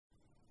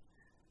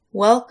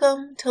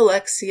Welcome to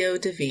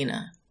Lectio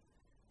Divina.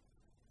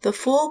 The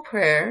full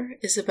prayer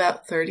is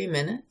about 30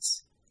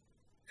 minutes.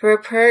 For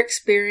a prayer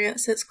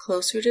experience that's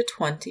closer to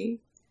 20,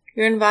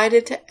 you're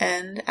invited to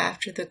end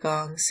after the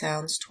gong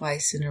sounds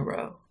twice in a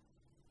row.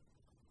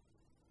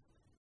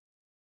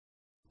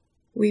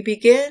 We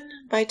begin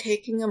by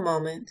taking a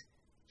moment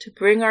to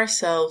bring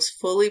ourselves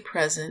fully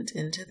present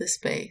into the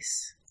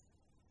space,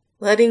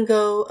 letting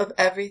go of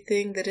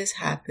everything that has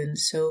happened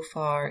so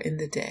far in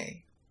the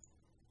day.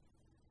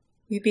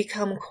 We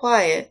become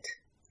quiet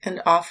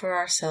and offer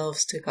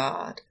ourselves to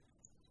God.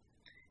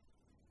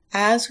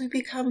 As we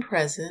become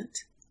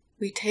present,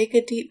 we take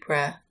a deep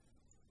breath,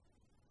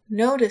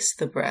 notice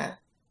the breath,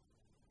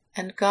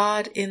 and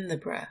God in the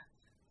breath,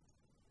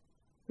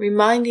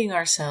 reminding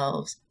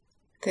ourselves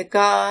that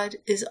God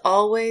is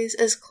always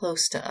as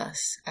close to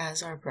us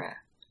as our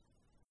breath.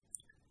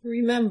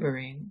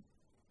 Remembering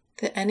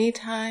that any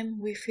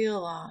time we feel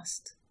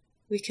lost,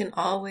 we can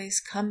always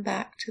come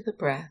back to the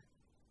breath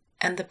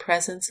and the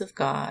presence of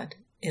God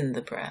in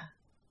the breath.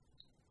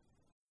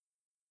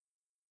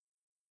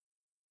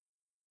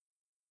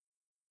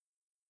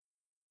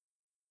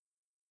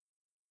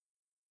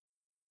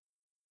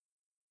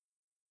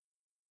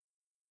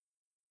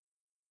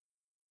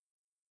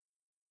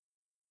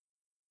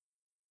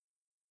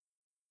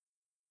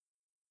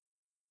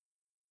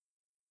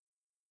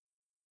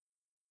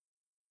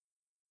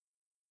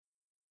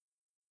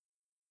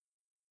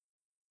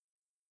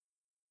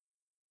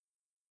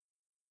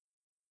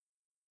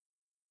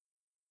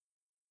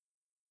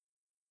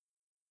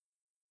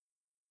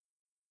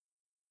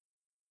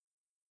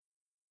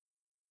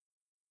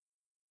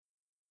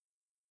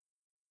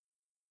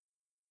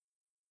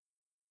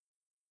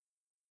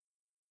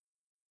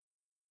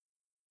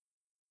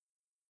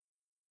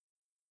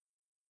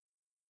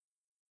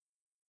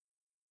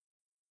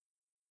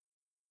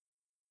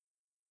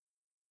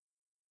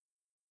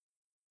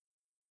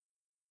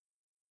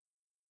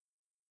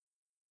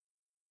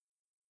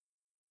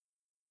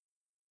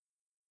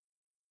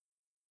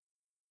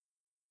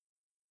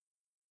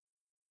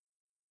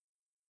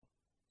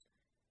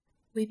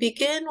 We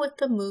begin with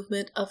the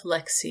movement of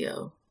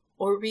Lectio,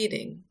 or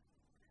reading.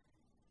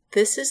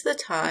 This is the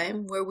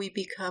time where we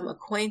become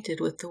acquainted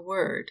with the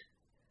Word.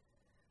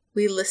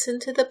 We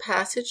listen to the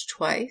passage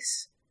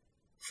twice,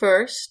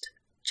 first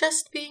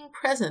just being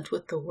present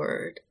with the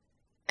Word,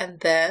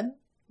 and then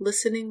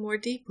listening more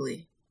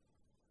deeply.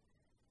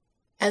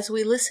 As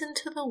we listen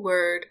to the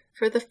Word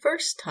for the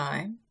first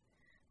time,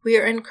 we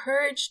are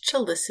encouraged to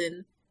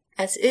listen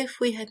as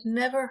if we had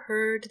never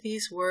heard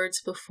these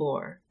words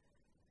before.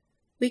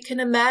 We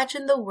can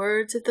imagine the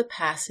words of the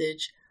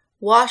passage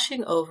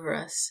washing over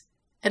us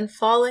and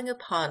falling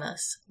upon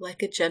us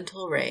like a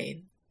gentle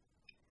rain.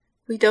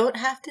 We don't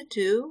have to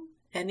do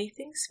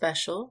anything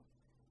special,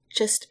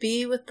 just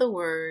be with the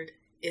Word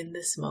in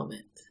this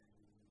moment.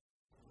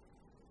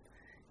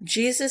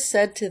 Jesus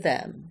said to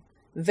them,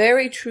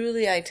 "Very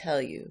truly I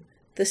tell you,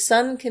 the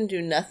Son can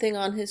do nothing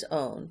on his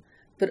own,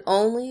 but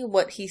only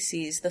what he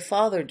sees the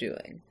Father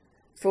doing.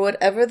 For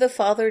whatever the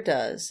Father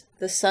does,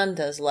 the Son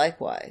does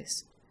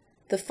likewise.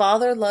 The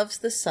Father loves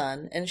the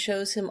Son and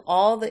shows him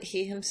all that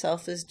he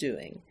himself is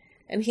doing,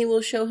 and he will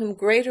show him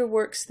greater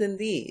works than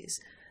these,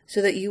 so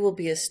that you will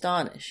be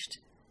astonished.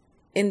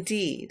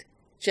 Indeed,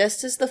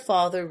 just as the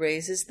Father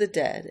raises the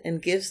dead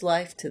and gives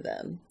life to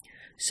them,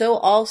 so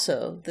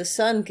also the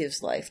Son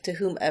gives life to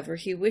whomever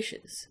he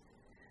wishes.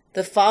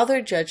 The Father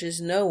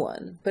judges no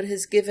one, but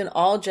has given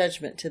all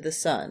judgment to the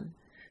Son,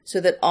 so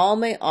that all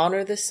may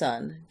honor the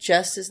Son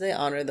just as they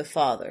honor the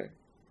Father.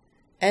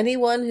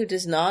 Anyone who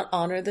does not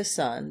honor the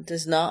Son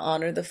does not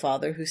honor the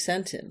Father who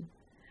sent him.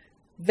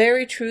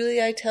 Very truly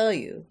I tell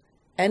you,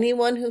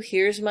 anyone who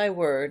hears my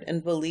word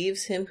and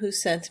believes him who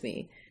sent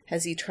me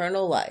has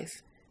eternal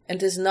life,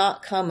 and does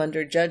not come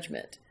under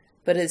judgment,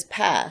 but is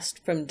passed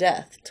from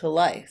death to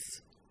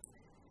life.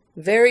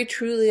 Very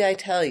truly I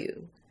tell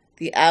you,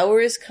 the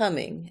hour is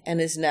coming, and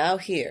is now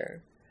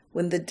here,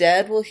 when the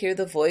dead will hear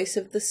the voice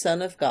of the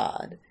Son of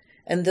God,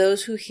 and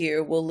those who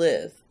hear will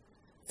live.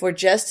 For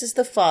just as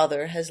the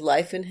Father has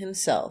life in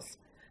himself,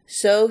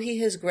 so he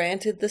has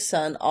granted the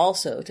Son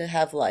also to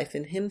have life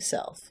in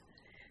himself.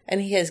 And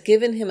he has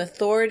given him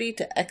authority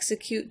to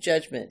execute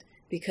judgment,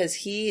 because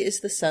he is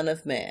the Son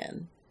of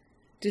Man.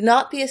 Do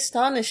not be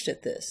astonished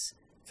at this,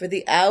 for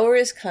the hour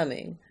is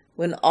coming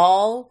when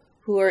all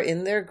who are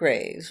in their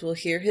graves will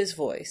hear his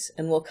voice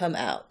and will come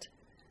out,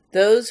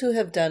 those who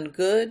have done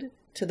good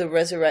to the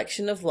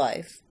resurrection of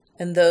life,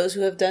 and those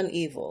who have done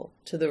evil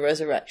to the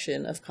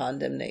resurrection of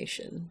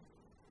condemnation."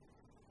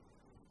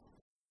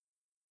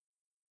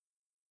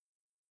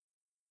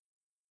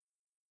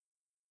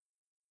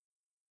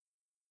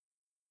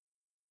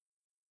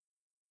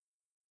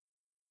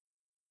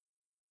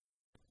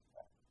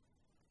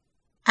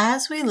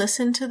 As we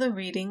listen to the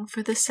reading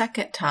for the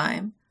second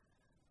time,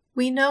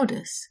 we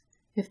notice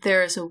if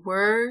there is a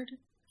word,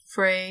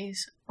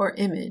 phrase, or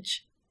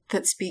image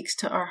that speaks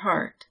to our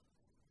heart.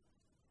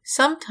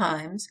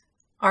 Sometimes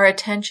our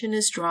attention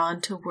is drawn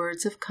to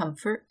words of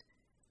comfort,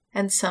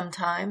 and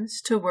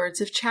sometimes to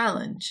words of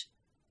challenge.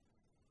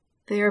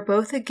 They are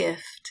both a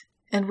gift,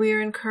 and we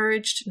are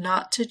encouraged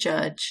not to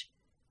judge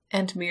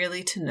and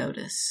merely to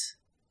notice.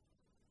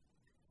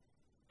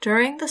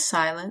 During the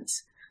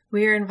silence,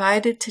 we are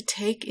invited to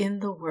take in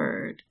the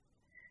word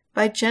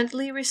by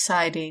gently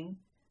reciting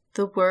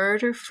the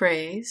word or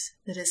phrase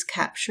that has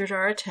captured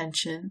our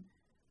attention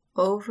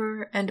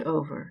over and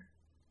over,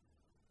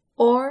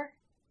 or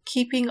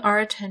keeping our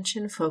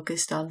attention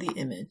focused on the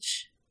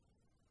image.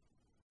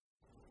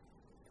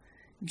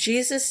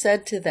 Jesus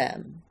said to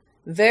them,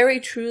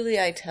 "Very truly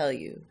I tell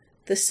you,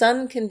 the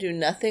Son can do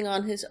nothing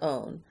on his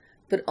own,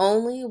 but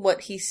only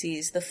what he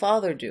sees the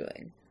Father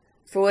doing.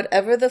 For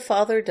whatever the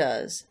Father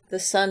does, the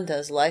Son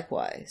does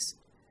likewise.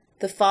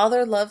 The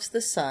Father loves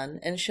the Son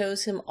and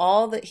shows him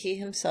all that he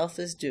himself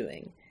is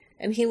doing,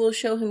 and he will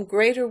show him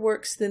greater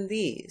works than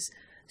these,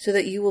 so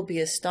that you will be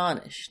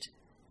astonished.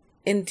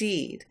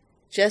 Indeed,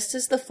 just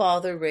as the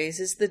Father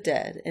raises the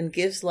dead and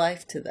gives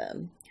life to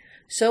them,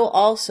 so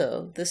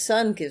also the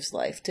Son gives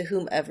life to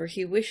whomever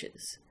he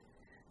wishes.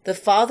 The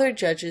Father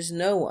judges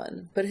no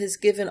one, but has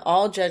given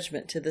all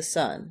judgment to the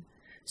Son,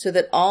 so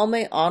that all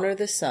may honor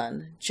the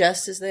Son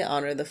just as they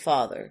honor the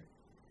Father.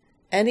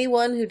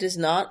 Anyone who does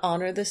not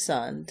honor the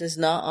Son does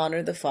not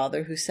honor the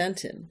Father who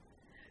sent him.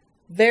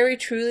 Very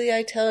truly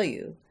I tell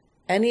you,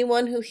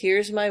 anyone who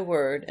hears my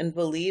word and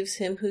believes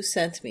him who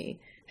sent me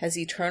has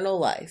eternal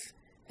life,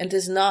 and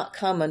does not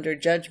come under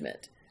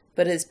judgment,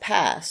 but is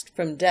passed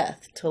from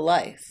death to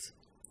life.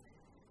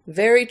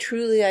 Very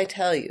truly I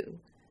tell you,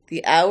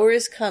 the hour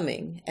is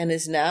coming, and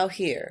is now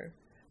here,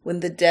 when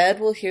the dead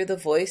will hear the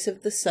voice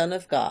of the Son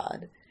of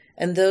God,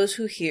 and those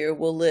who hear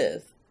will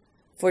live.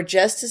 For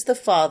just as the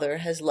Father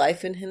has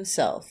life in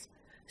himself,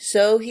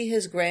 so he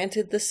has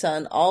granted the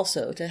Son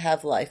also to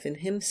have life in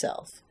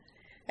himself.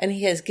 And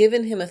he has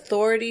given him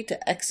authority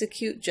to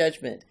execute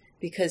judgment,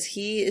 because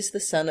he is the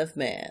Son of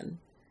Man.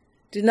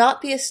 Do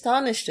not be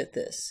astonished at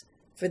this,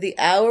 for the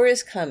hour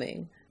is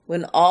coming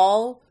when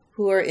all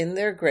who are in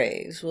their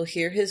graves will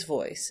hear his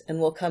voice and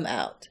will come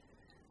out.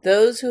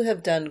 Those who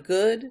have done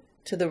good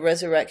to the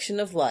resurrection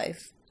of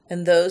life,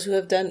 and those who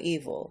have done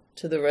evil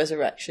to the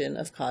resurrection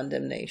of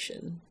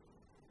condemnation."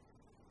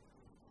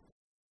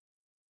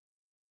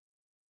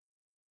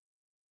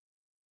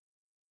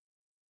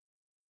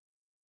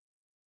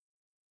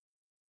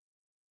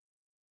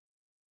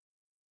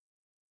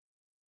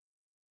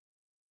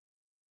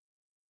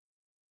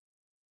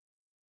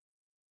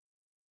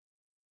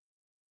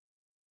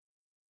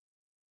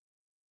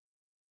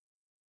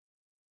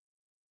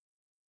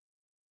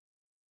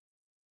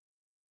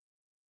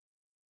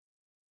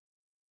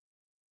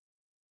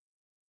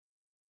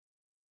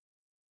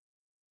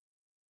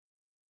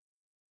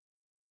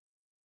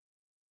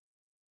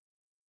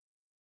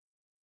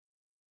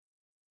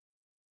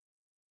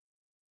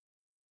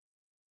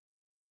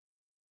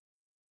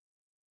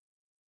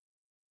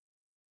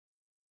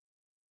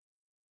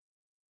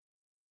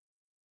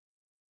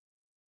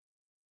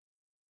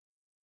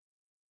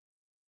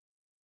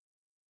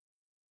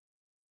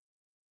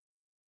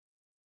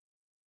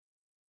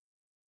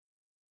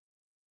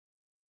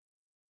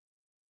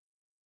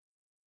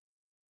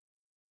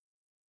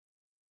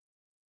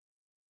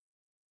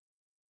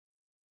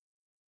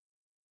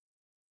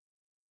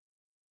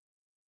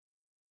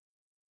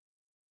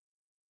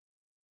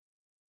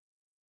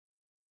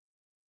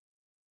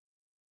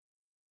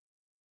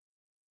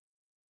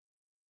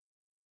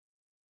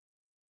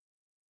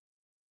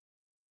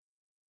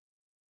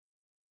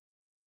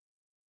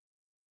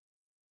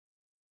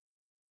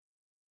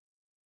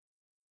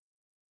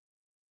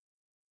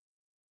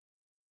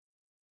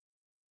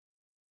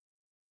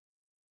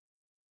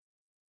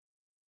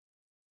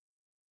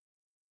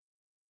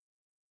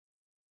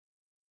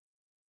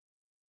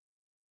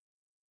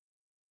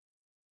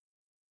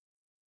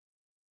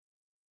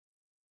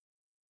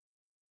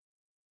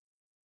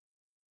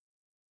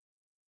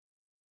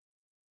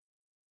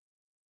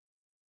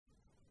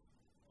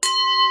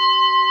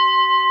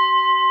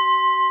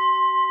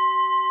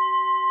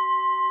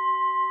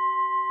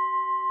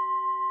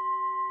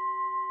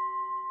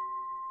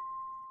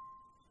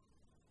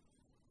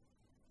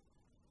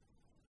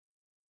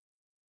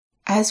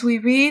 As we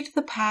read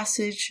the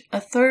passage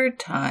a third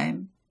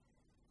time,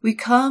 we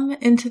come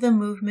into the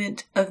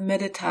movement of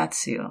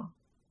meditatio,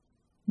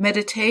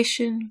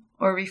 meditation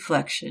or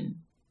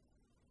reflection.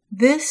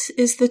 This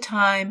is the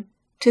time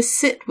to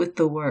sit with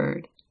the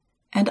Word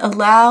and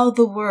allow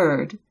the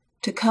Word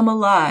to come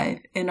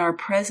alive in our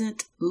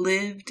present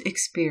lived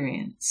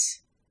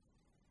experience.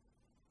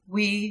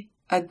 We,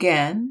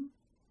 again,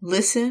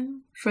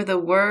 listen for the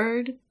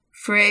word,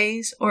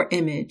 phrase, or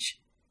image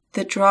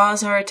that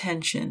draws our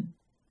attention.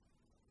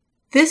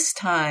 This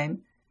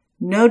time,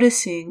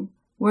 noticing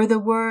where the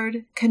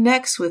word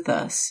connects with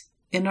us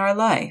in our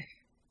life.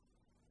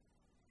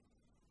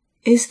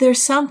 Is there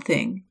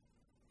something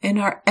in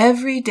our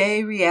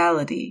everyday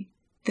reality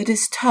that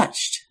is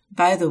touched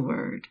by the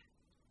word?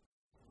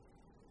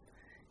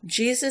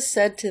 Jesus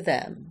said to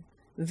them,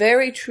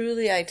 "Very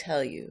truly I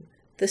tell you,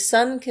 the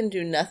Son can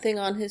do nothing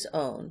on his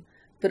own,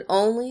 but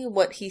only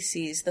what he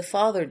sees the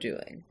Father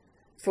doing.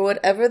 For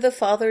whatever the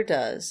Father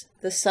does,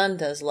 the Son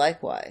does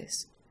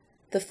likewise.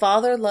 The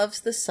Father loves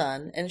the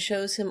Son and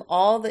shows him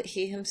all that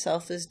he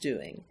himself is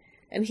doing,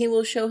 and he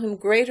will show him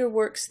greater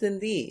works than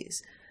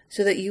these,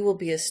 so that you will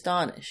be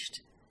astonished.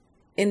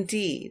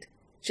 Indeed,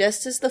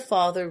 just as the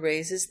Father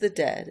raises the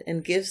dead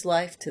and gives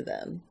life to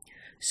them,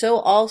 so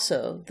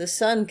also the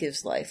Son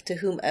gives life to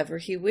whomever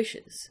he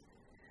wishes.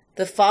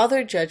 The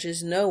Father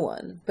judges no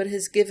one, but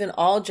has given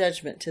all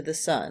judgment to the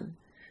Son,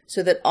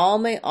 so that all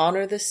may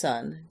honor the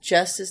Son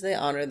just as they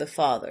honor the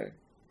Father.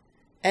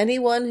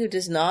 Anyone who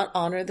does not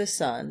honor the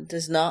Son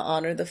does not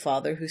honor the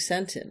Father who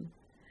sent him.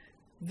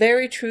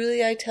 Very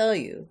truly I tell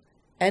you,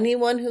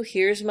 anyone who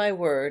hears my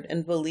word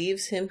and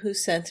believes him who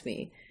sent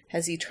me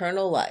has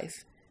eternal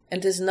life,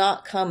 and does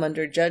not come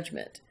under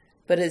judgment,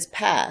 but is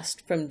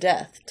passed from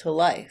death to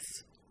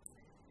life.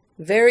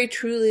 Very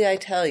truly I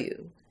tell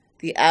you,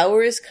 the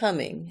hour is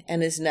coming,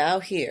 and is now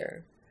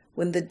here,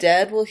 when the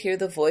dead will hear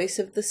the voice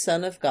of the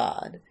Son of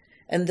God,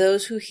 and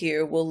those who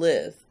hear will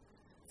live.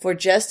 For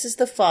just as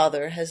the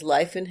Father has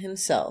life in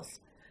himself,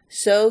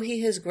 so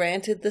he has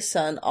granted the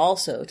Son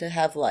also to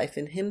have life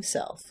in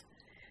himself.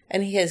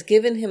 And he has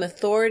given him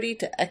authority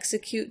to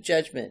execute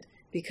judgment,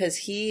 because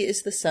he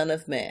is the Son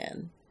of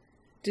Man.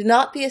 Do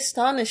not be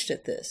astonished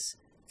at this,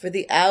 for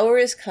the hour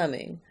is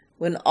coming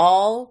when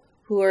all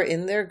who are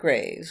in their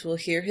graves will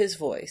hear his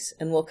voice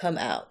and will come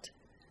out,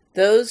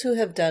 those who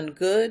have done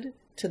good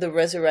to the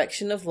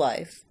resurrection of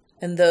life,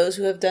 and those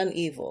who have done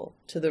evil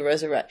to the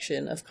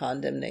resurrection of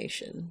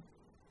condemnation.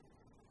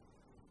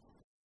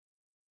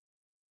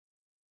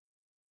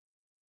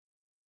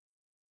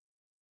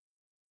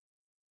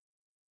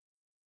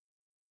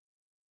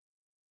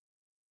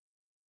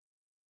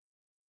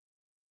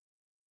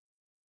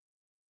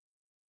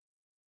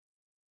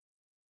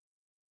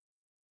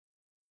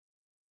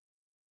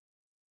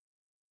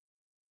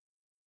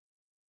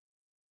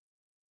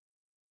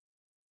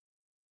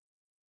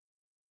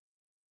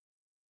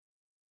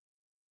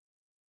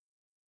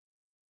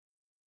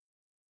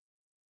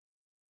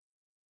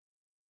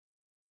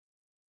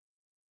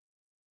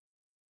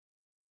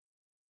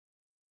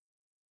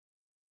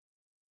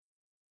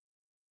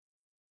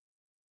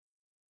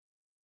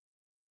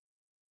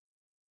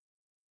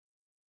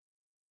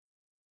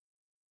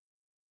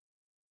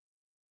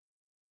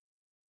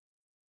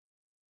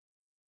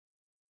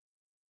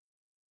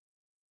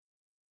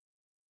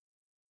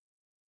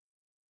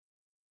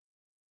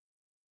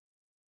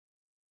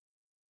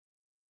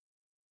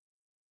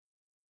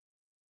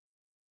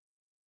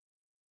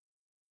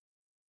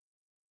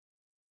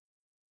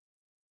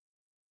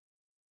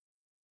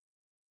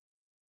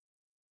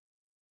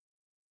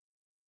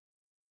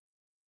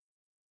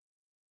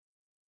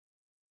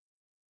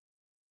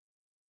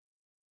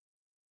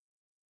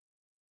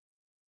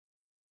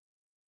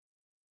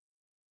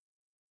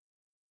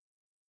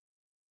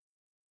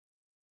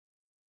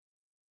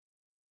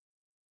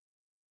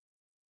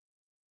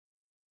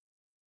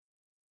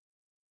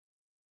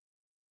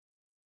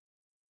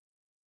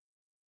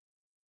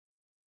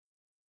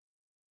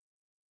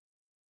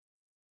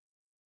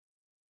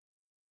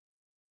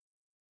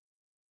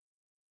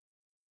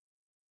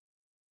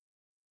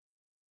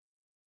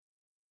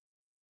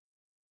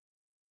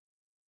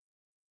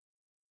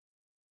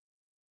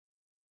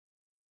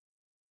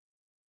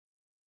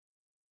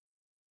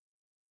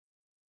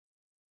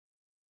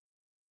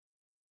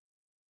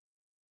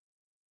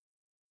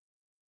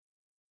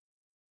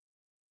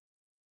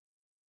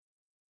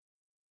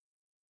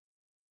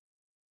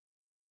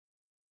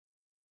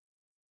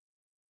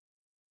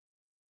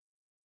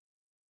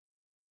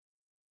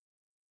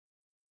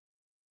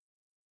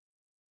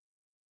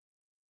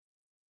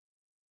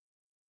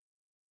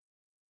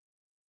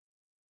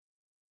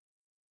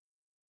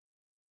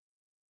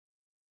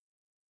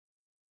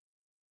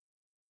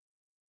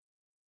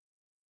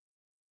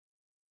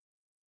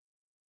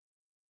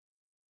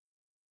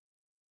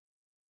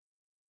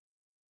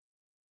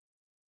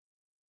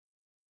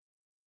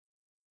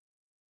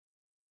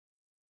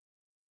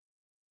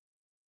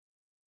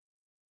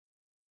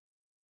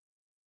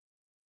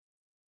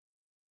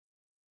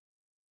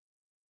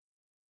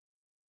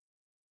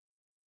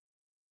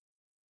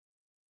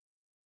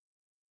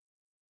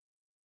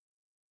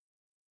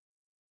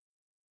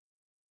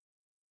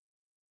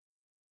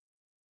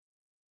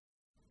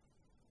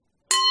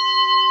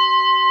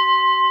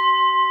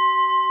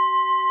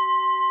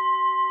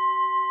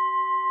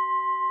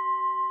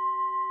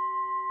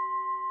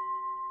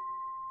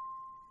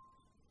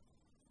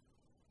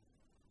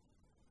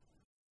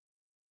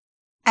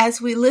 As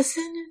we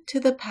listen to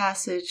the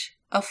passage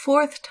a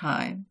fourth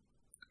time,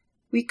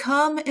 we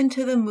come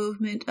into the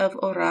movement of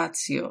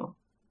oratio,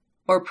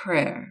 or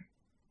prayer,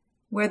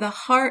 where the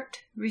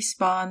heart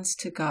responds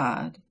to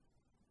God.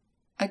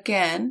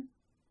 Again,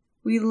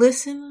 we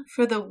listen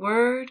for the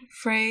word,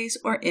 phrase,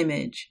 or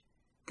image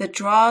that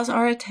draws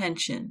our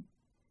attention,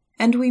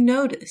 and we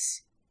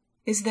notice,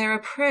 is there a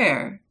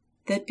prayer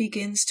that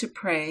begins to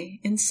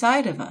pray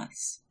inside of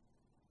us?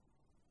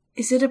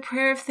 Is it a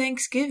prayer of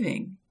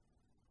thanksgiving?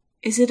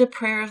 Is it a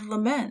prayer of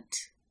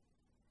lament?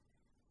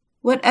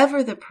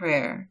 Whatever the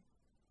prayer,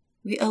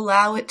 we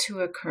allow it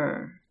to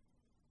occur.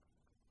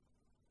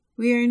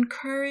 We are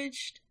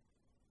encouraged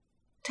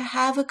to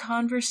have a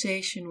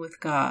conversation with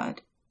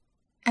God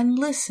and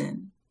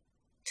listen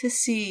to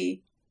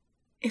see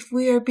if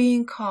we are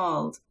being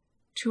called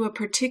to a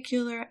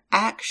particular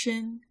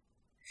action,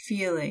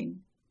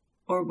 feeling,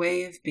 or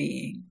way of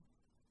being.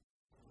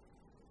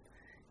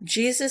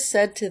 Jesus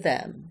said to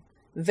them,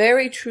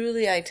 "Very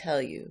truly I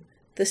tell you,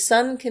 the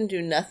Son can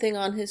do nothing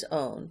on his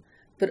own,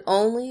 but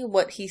only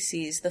what he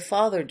sees the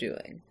Father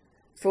doing.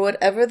 For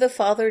whatever the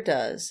Father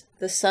does,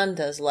 the Son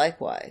does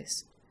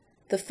likewise.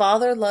 The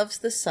Father loves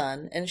the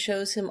Son and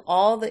shows him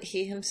all that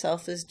he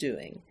himself is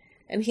doing,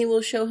 and he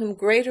will show him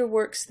greater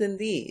works than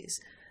these,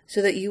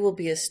 so that you will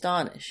be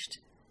astonished.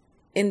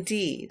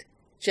 Indeed,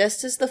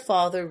 just as the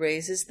Father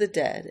raises the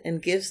dead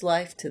and gives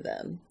life to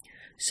them,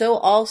 so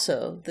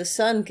also the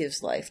Son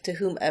gives life to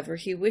whomever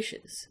he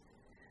wishes.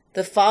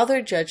 The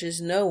Father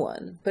judges no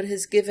one, but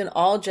has given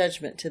all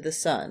judgment to the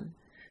Son,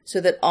 so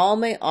that all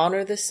may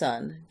honor the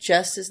Son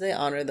just as they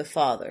honor the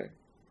Father.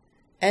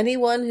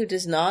 Anyone who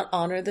does not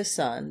honor the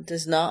Son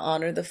does not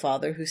honor the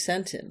Father who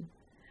sent him.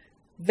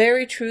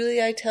 Very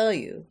truly I tell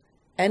you,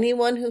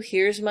 anyone who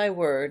hears my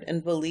word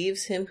and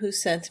believes him who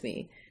sent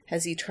me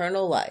has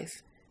eternal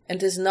life, and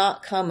does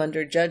not come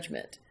under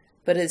judgment,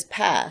 but is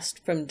passed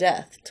from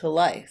death to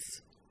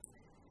life.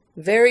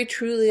 Very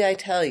truly I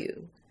tell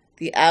you,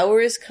 the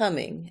hour is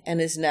coming,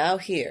 and is now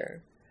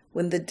here,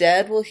 when the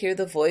dead will hear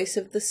the voice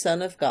of the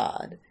Son of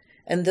God,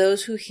 and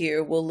those who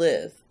hear will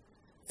live.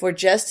 For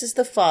just as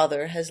the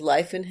Father has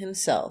life in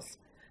himself,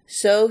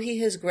 so he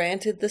has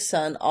granted the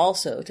Son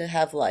also to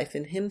have life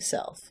in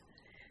himself.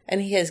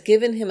 And he has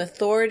given him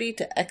authority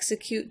to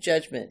execute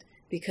judgment,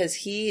 because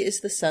he is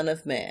the Son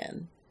of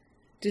Man.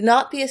 Do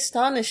not be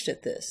astonished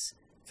at this,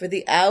 for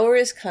the hour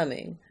is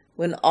coming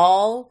when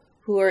all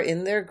who are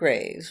in their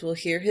graves will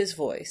hear his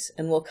voice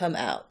and will come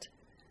out.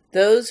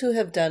 Those who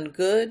have done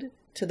good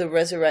to the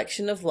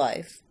resurrection of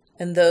life,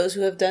 and those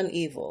who have done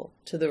evil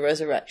to the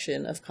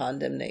resurrection of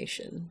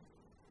condemnation."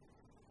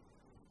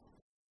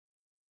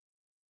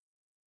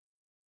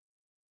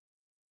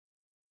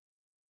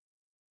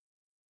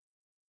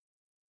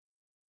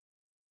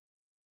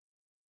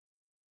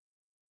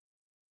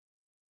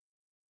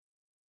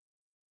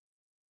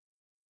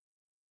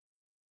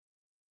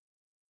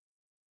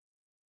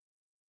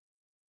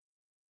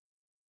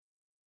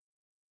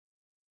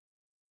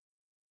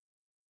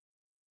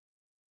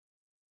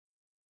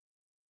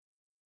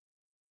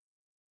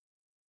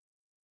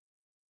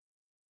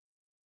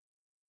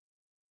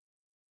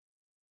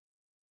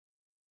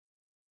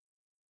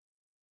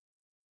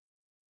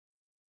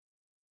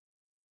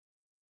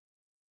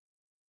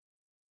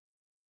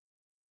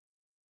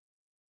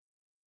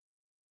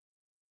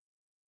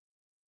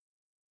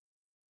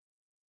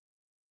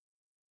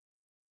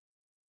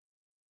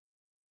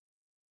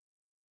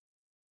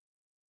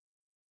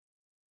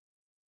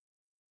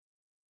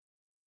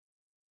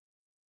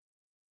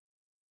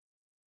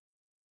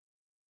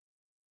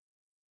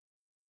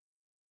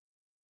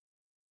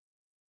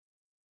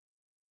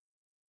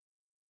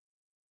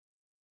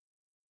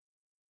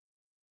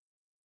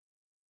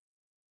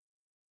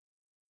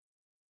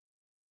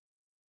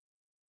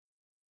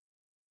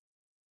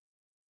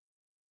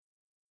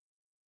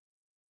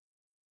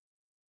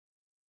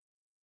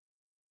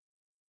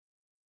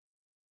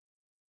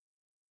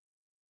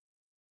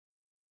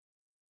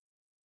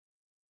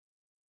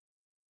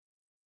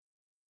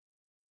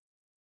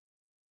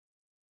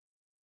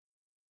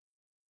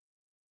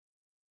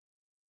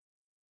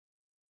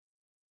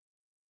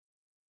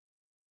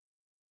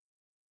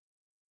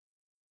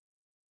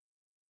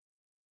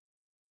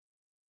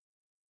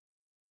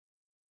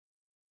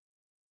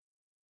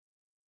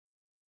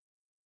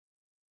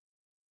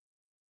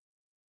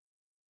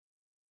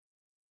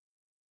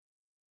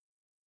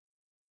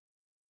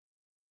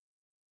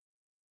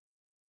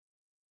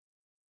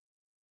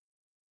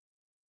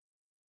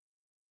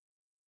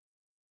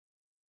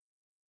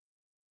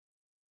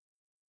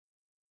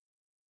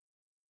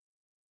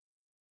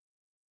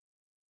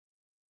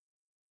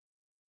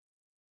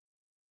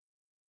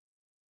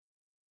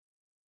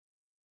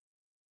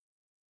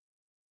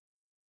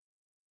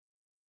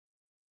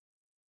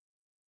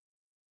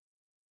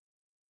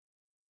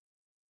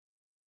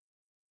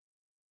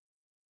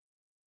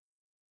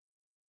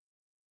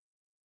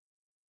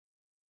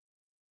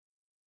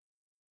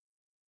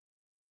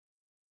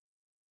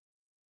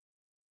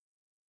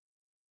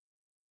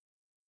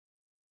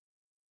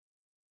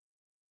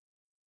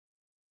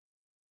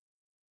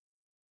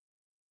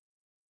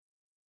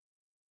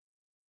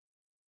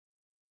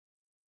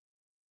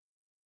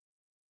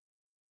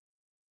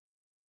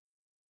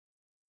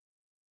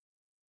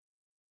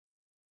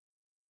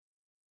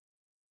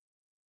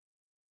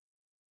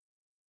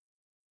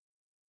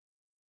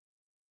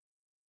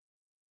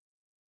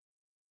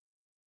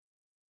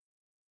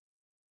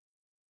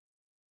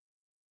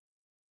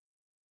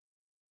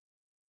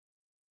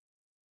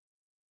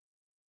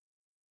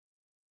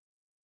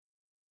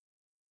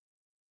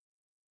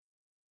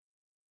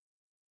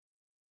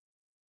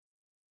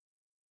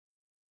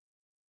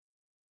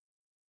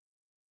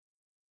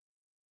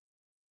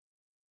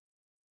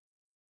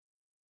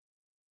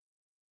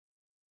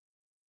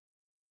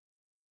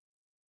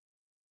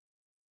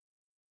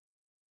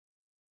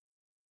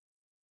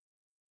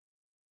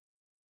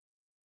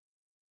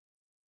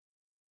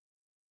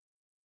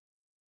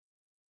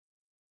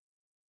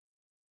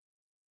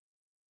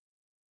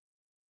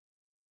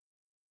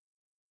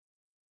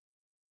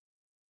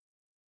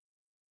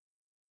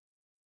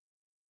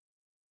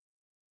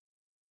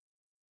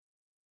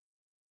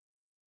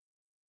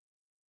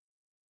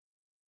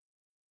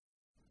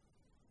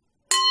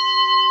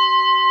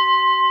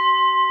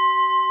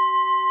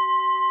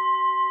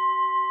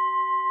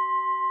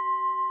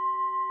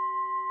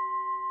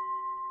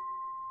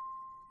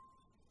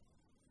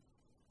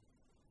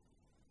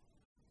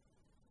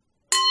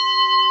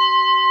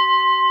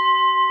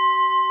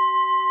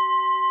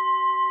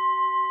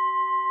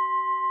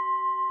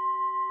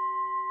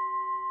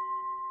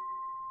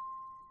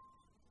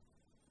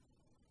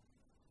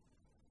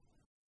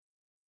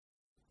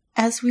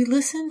 As we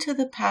listen to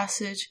the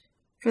passage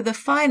for the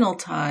final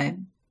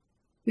time,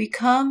 we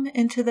come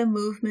into the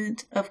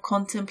movement of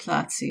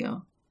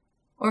contemplatio,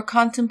 or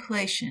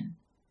contemplation,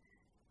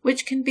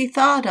 which can be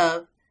thought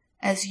of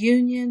as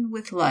union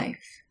with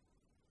life.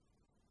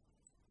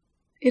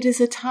 It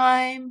is a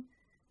time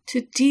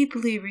to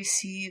deeply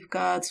receive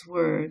God's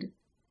word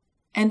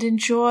and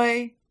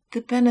enjoy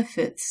the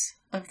benefits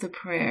of the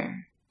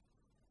prayer.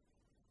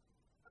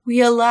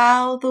 We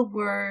allow the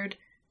word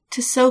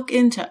to soak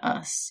into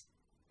us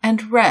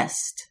and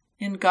rest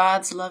in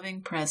God's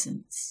loving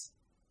presence.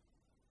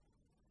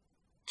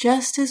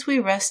 Just as we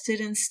rested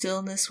in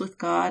stillness with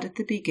God at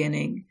the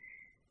beginning,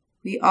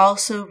 we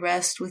also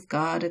rest with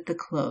God at the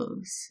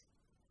close.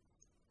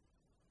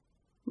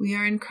 We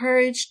are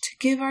encouraged to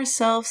give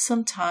ourselves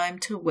some time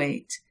to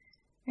wait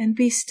and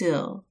be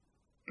still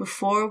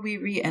before we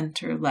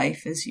re-enter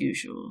life as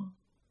usual.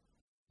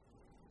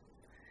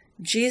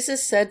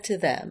 Jesus said to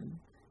them,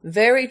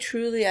 "Very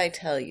truly I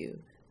tell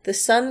you, the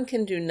Son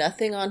can do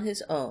nothing on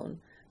his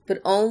own,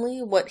 but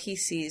only what he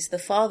sees the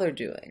Father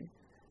doing.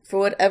 For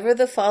whatever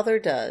the Father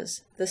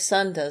does, the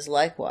Son does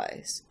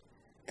likewise.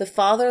 The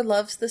Father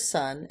loves the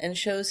Son and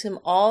shows him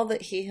all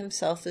that he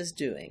himself is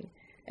doing,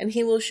 and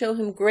he will show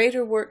him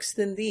greater works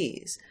than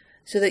these,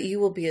 so that you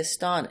will be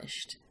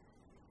astonished.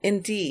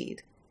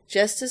 Indeed,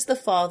 just as the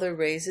Father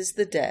raises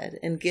the dead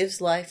and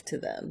gives life to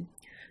them,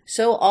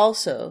 so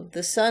also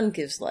the Son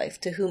gives life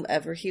to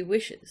whomever he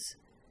wishes.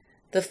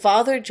 The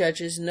Father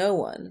judges no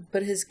one,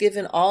 but has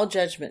given all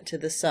judgment to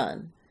the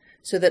Son,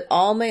 so that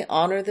all may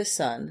honor the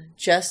Son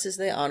just as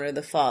they honor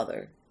the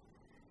Father.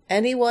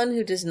 Anyone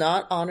who does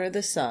not honor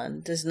the Son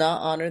does not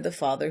honor the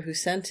Father who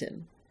sent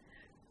him.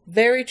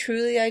 Very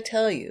truly I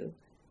tell you,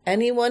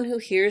 anyone who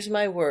hears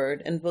my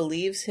word and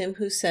believes him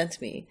who sent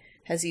me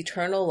has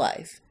eternal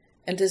life,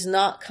 and does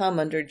not come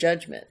under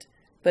judgment,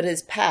 but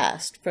is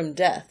passed from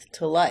death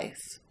to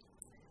life.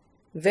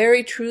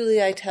 Very truly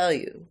I tell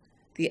you,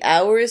 the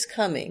hour is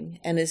coming,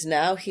 and is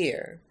now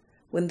here,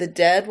 when the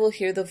dead will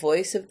hear the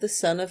voice of the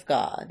Son of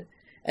God,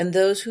 and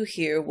those who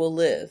hear will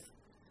live.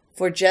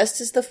 For just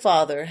as the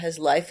Father has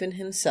life in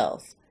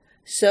himself,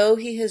 so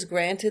he has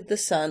granted the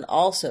Son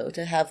also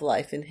to have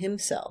life in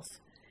himself.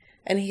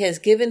 And he has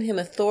given him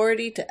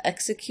authority to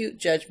execute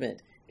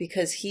judgment,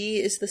 because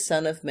he is the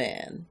Son of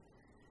Man.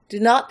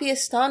 Do not be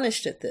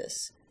astonished at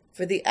this,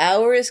 for the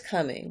hour is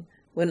coming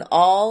when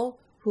all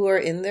who are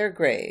in their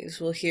graves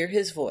will hear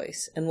his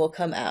voice and will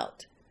come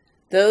out.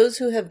 Those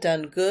who have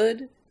done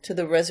good to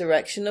the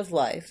resurrection of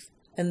life,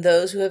 and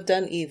those who have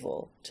done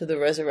evil to the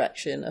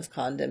resurrection of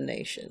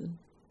condemnation.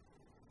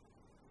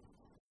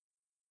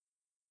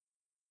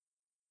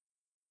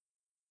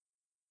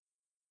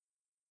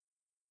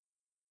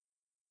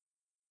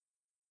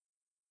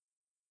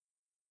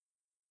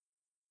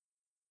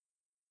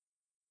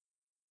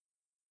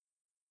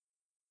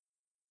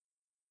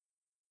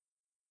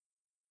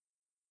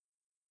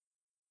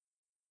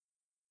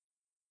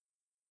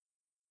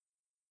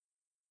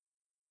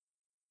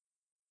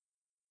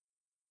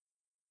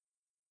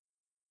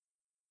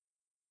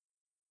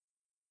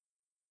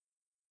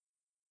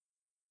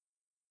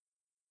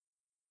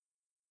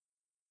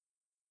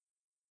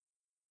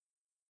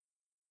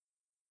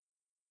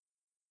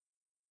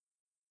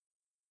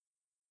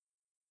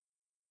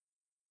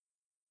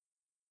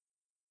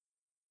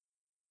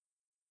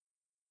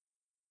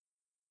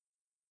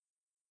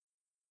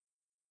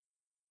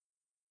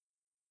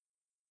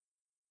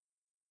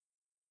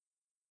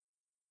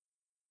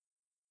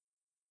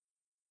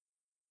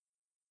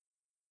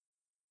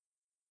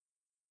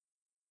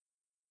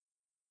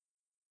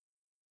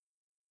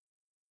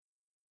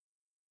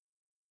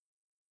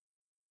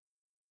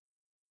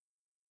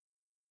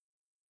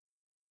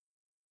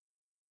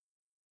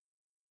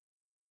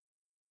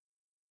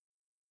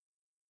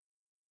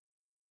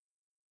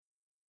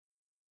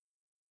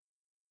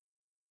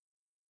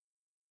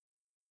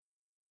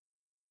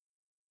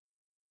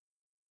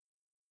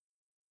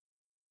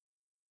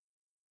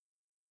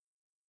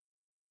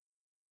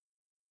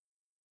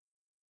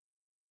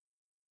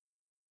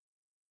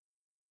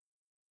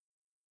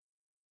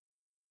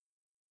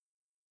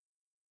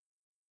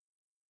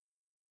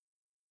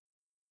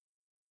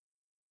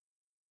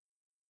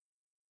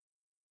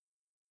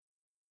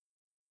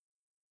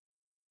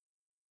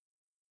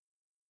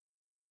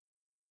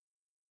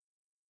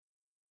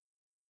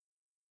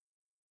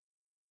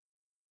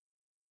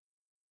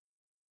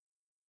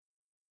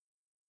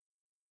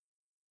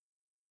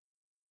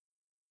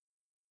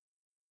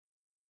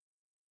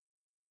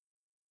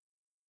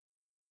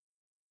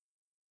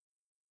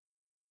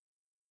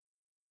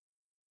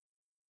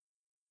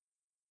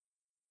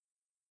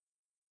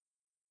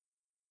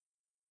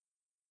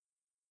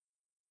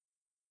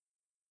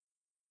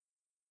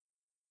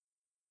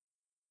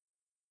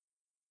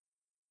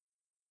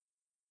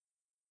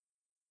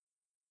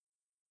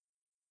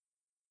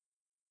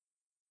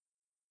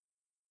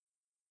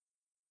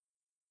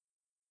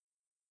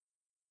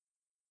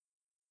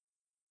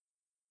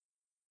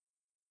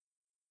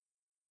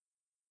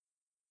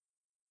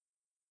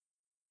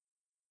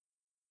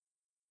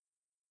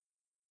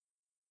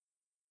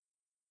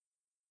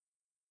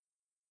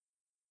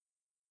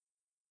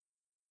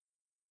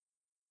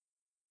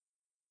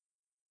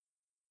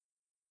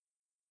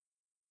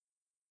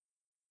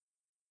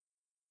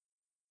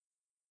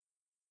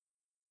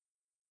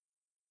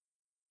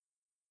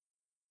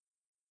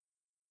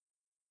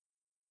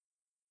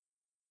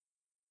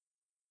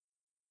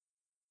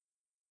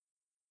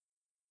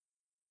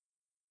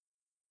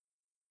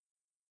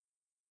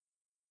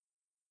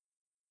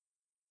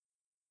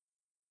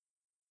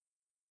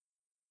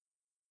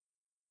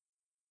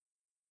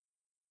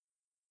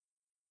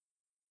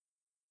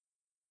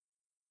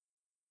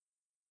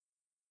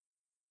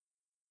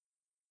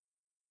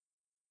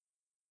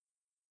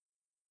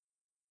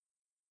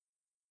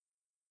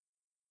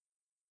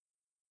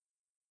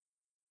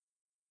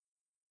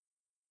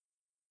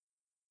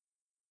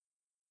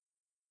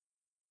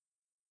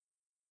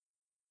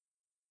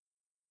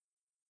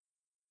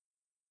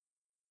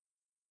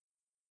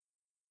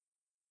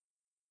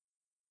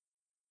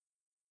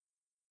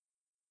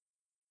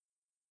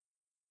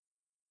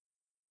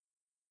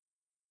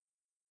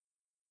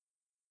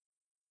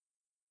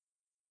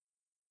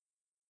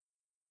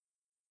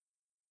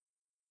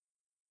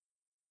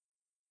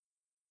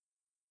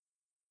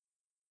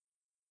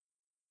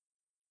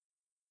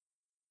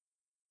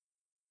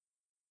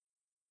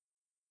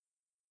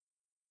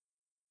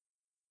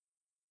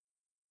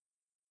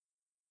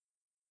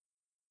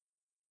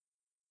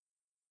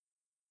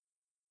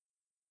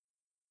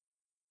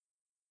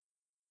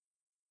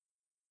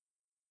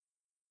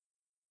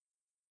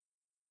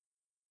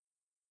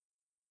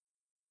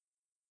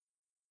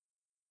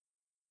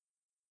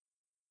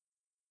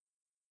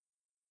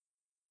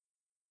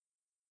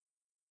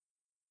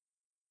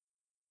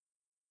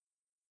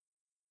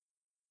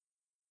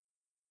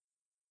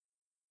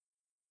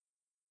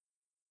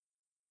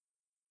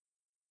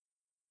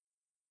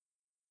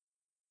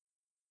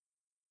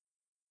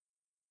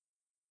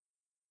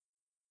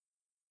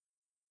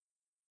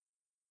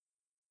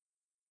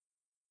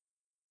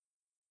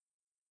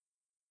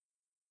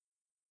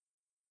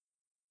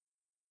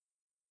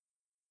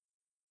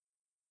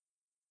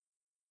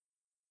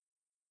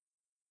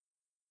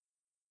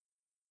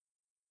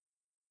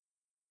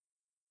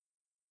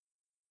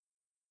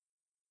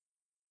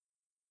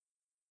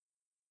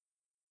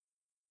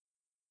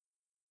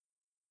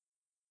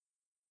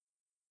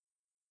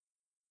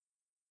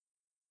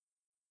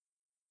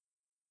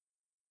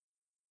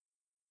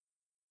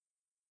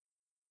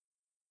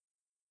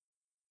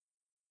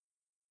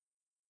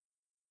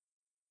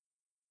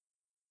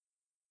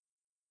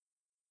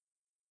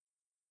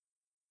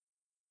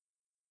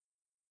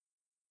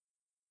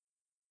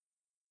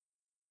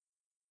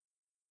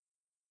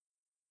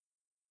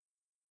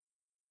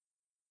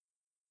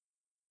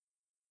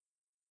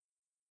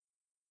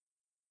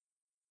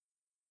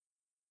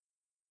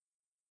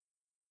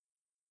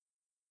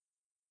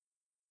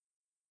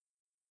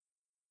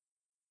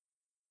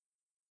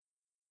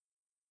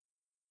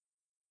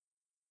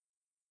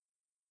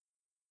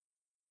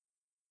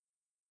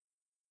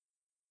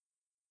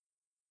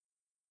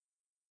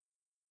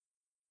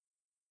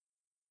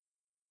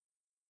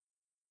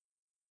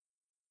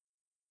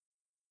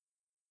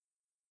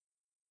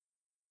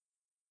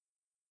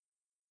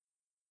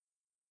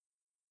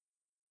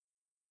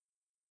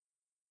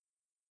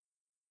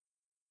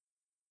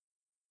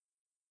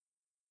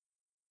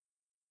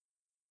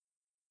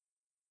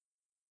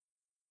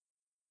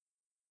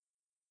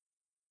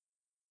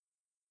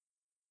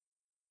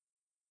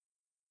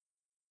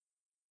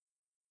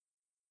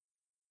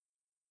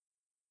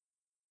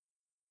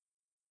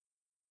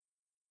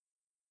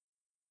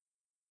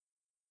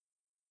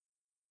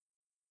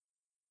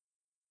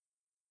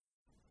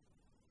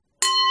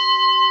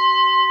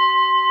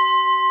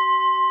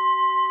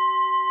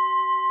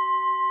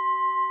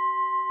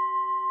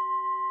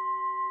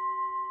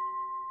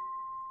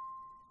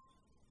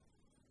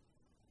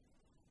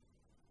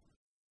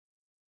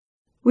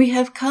 We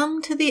have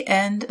come to the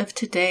end of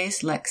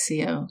today's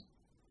Lectio.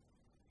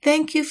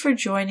 Thank you for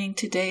joining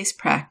today's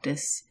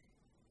practice,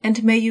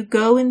 and may you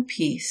go in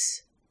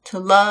peace to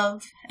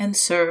love and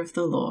serve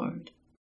the Lord.